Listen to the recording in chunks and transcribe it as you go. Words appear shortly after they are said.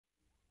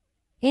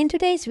In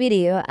today's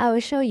video, I will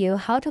show you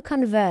how to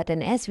convert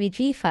an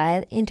SVG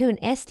file into an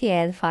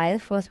STL file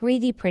for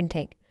 3D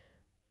printing.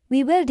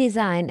 We will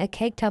design a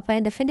cake topper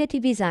in Affinity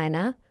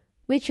Designer,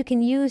 which you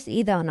can use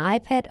either on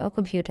iPad or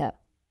computer.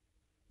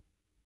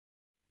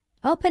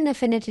 Open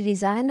Affinity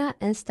Designer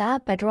and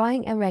start by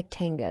drawing a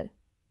rectangle.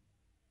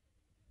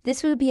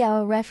 This will be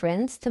our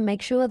reference to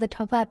make sure the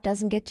topper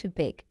doesn't get too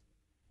big.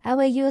 I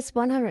will use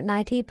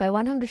 190 by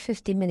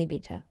 150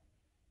 mm.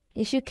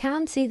 If you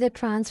can't see the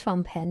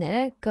transform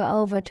panel, go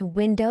over to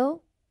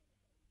Window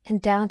and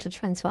down to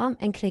Transform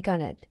and click on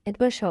it. It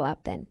will show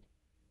up then.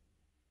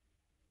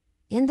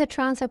 In the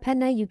transfer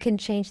panel, you can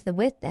change the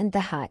width and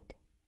the height.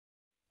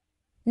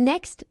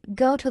 Next,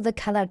 go to the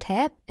Color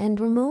tab and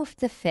remove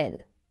the fill.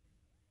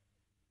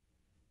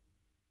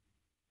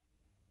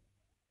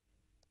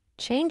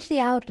 Change the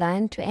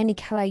outline to any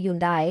color you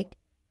like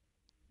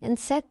and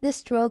set the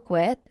stroke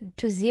width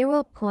to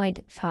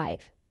 0.5.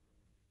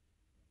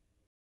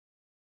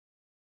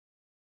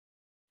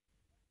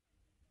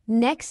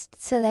 Next,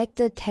 select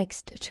the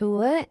text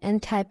tool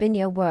and type in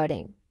your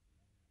wording.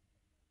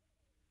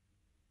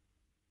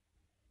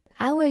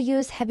 I will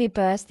use Happy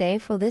Birthday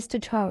for this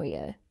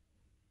tutorial.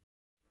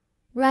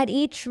 Write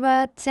each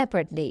word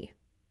separately.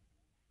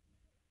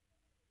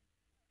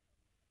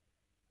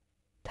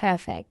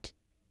 Perfect.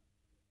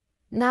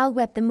 Now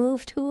grab the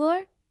Move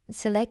tool,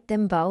 select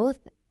them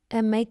both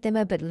and make them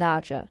a bit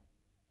larger.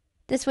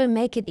 This will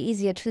make it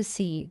easier to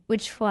see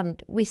which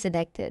font we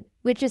selected,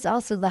 which is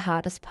also the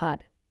hardest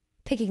part.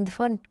 Picking the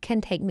font can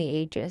take me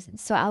ages,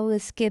 so I will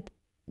skip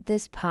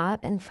this part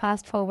and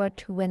fast forward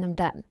to when I'm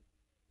done.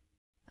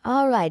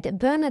 Alright,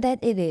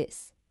 Bernadette it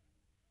is.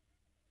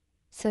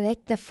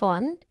 Select the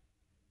font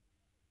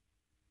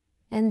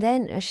and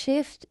then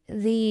shift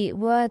the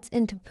words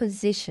into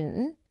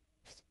position.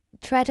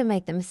 Try to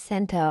make them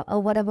center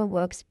or whatever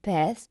works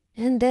best,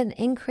 and then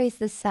increase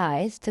the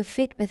size to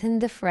fit within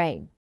the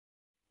frame.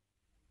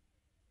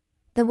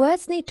 The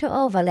words need to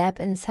overlap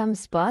in some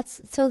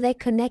spots so they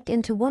connect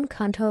into one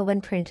contour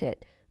when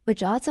printed,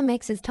 which also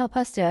makes its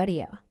topper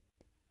sturdier.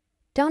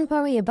 Don't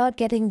worry about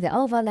getting the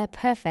overlap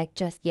perfect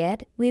just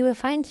yet, we will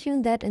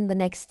fine-tune that in the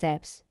next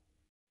steps.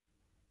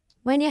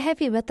 When you're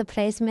happy with the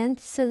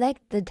placement,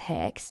 select the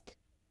text,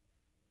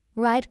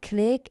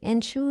 right-click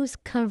and choose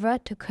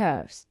Convert to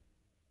Curves.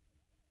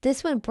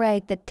 This will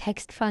break the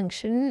text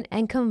function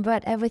and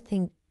convert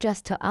everything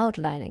just to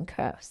outline and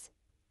curves.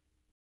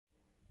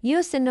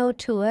 Use the Node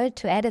tool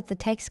to edit the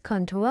text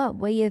contour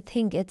where you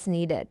think it's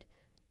needed.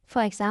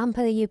 For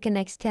example, you can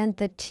extend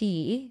the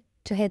T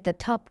to hit the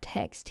top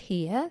text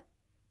here.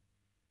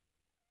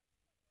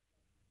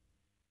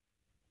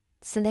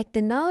 Select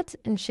the nodes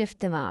and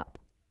shift them up.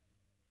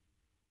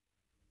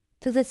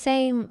 Do the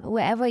same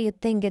wherever you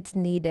think it's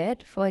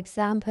needed. For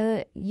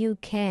example, you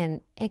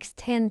can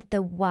extend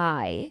the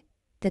Y,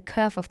 the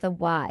curve of the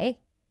Y,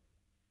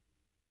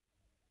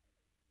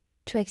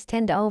 to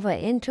extend over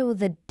into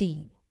the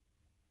D.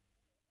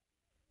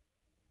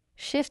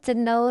 Shift the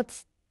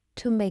nodes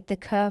to make the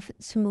curve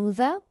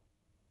smoother.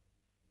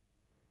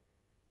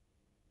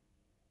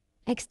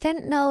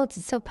 Extend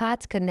nodes so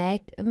parts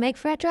connect. Make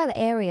fragile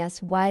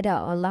areas wider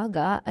or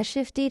longer, or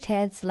shift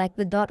details like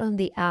the dot on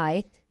the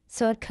eye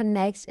so it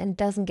connects and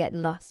doesn't get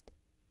lost.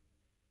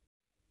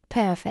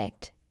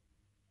 Perfect.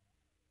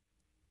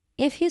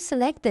 If you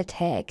select the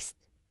text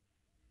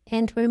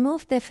and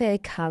remove the fill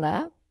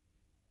color,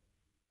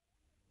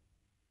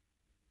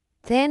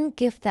 then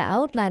give the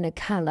outline a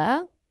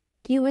color,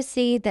 you will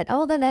see that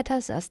all the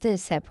letters are still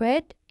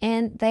separate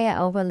and they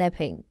are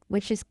overlapping,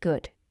 which is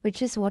good,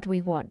 which is what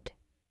we want.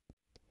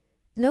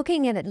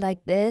 Looking at it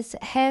like this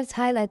helps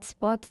highlight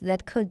spots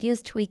that could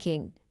use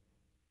tweaking.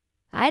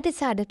 I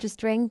decided to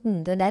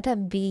strengthen the letter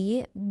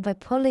B by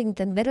pulling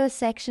the middle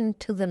section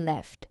to the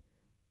left.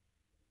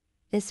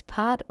 This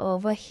part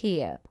over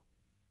here.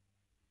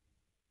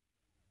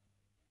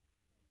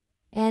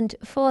 And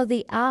for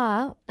the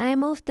R, I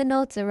moved the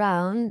nodes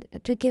around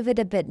to give it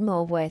a bit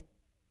more width.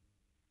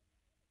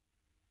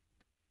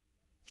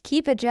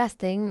 Keep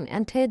adjusting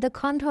until the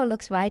contour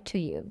looks right to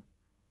you.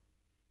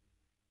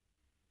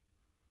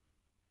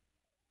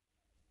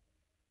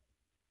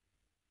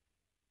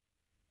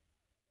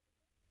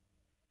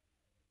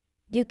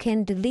 You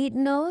can delete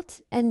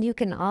nodes and you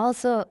can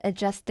also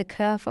adjust the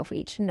curve of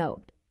each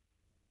node.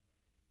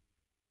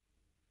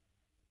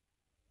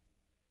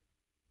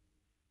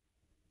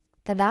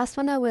 The last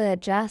one I will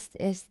adjust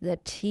is the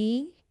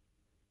T.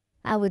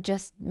 I will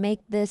just make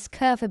this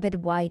curve a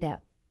bit wider.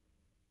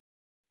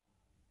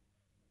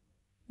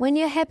 When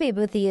you're happy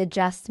with the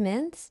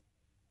adjustments,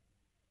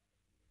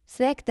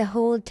 select the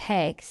whole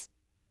text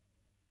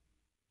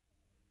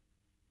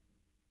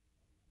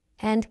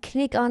and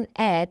click on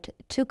Add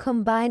to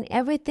combine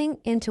everything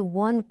into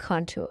one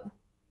contour.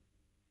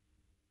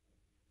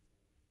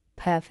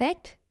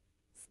 Perfect.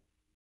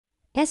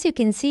 As you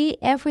can see,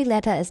 every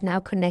letter is now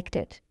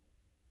connected.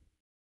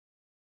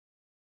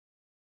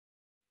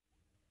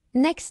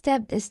 Next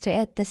step is to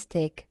add the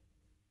stick.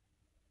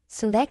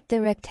 Select the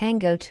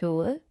Rectangle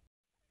tool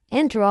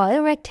and draw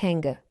a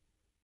rectangle.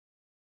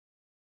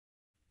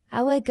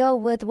 I will go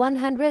with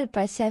 100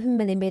 by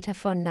 7mm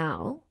for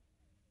now.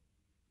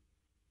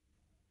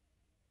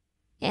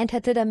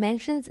 Enter the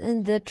dimensions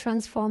in the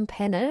transform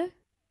panel.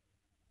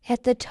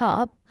 At the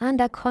top,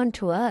 under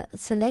contour,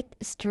 select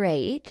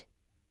straight.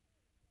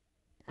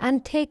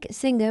 Untick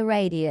single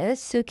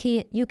radius so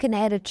you can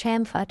add a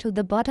chamfer to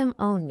the bottom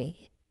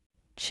only.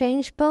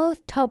 Change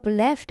both top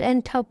left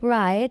and top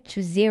right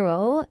to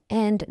 0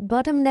 and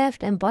bottom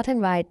left and bottom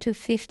right to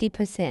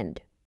 50%.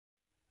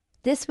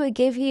 This will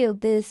give you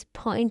this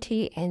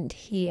pointy end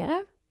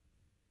here.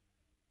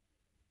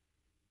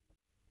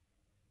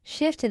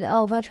 Shift it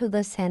over to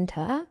the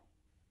center.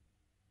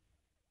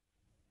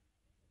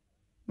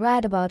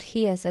 Right about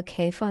here is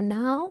okay for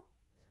now.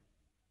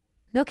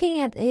 Looking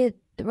at it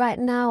right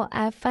now,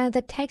 I find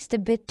the text a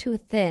bit too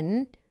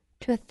thin.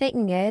 To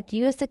thicken it,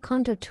 use the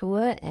contour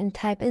tool and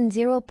type in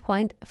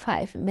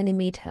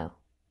 0.5mm.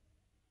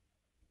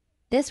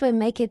 This will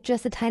make it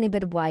just a tiny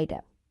bit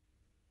wider.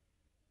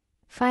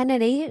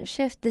 Finally,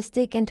 shift the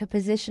stick into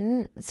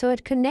position so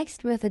it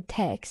connects with the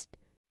text.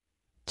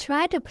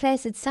 Try to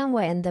place it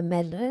somewhere in the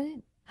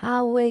middle.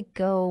 I will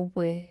go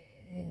with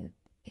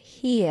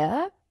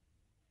here.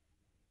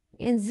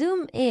 And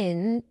zoom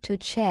in to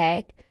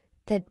check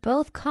that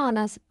both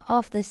corners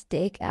of the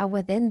stick are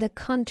within the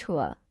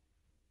contour.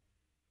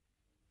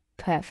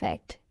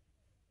 Perfect.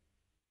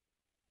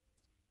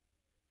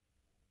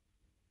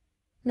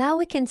 Now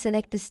we can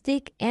select the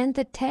stick and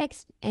the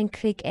text and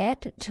click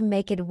Add to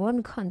make it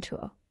one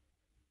contour.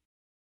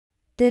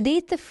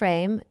 Delete the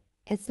frame,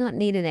 it's not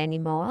needed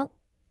anymore.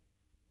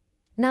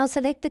 Now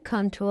select the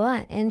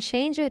contour and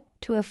change it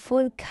to a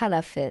full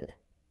color fill.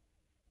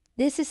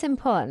 This is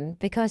important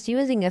because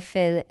using a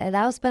fill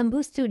allows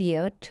Bambu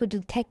Studio to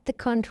detect the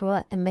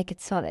contour and make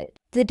it solid.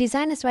 The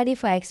design is ready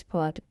for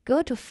export.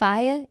 Go to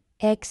File,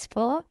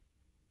 Export,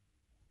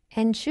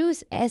 and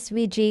choose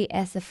SVG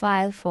as the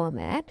file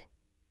format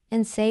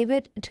and save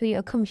it to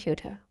your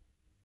computer.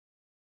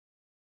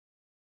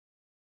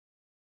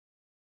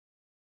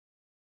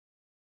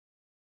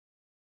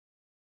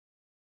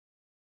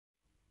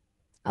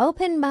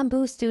 Open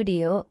Bambu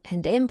Studio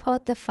and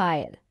import the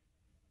file.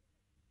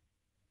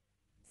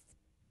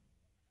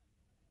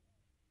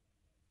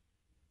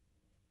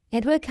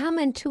 It will come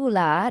in too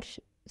large,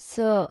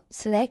 so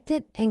select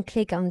it and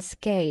click on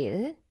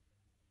Scale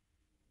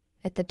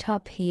at the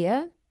top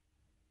here.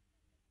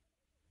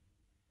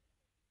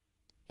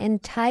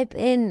 And type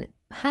in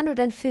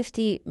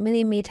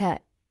 150mm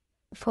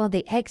for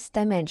the X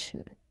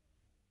dimension.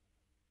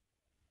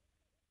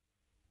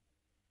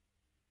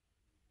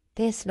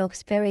 This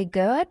looks very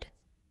good.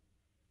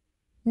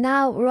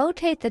 Now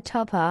rotate the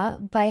topper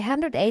by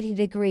 180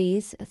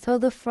 degrees so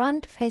the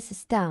front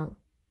faces down.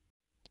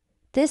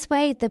 This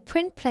way the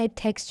print plate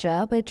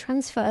texture will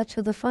transfer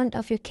to the front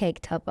of your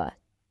cake topper.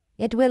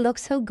 It will look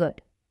so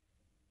good.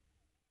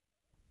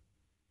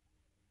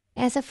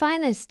 As a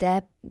final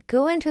step,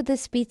 go into the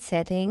speed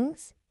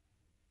settings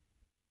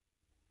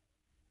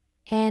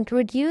and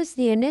reduce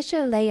the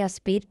initial layer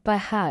speed by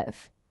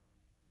half.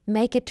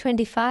 Make it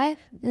 25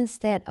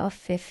 instead of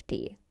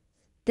 50.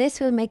 This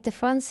will make the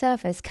front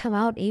surface come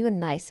out even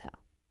nicer.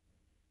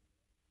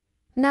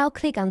 Now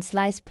click on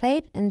Slice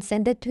Plate and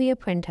send it to your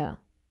printer.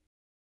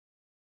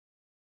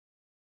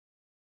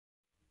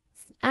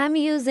 I'm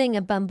using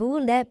a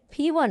Bambu Lab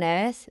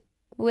P1S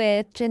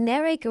with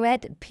generic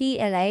red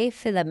PLA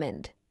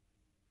filament.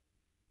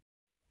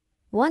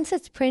 Once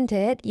it's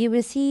printed, you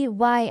will see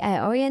why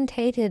I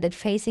orientated it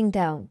facing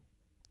down.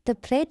 The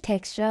plate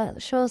texture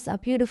shows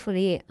up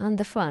beautifully on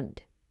the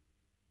front.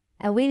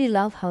 I really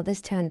love how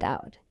this turned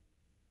out.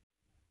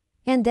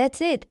 And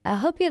that's it. I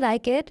hope you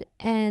like it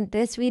and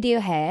this video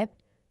helped.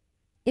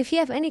 If you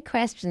have any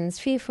questions,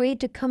 feel free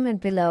to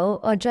comment below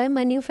or join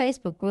my new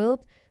Facebook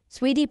group,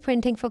 3D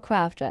Printing for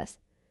Crafters.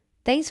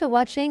 Thanks for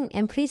watching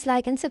and please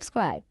like and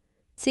subscribe.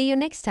 See you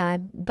next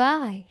time.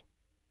 Bye!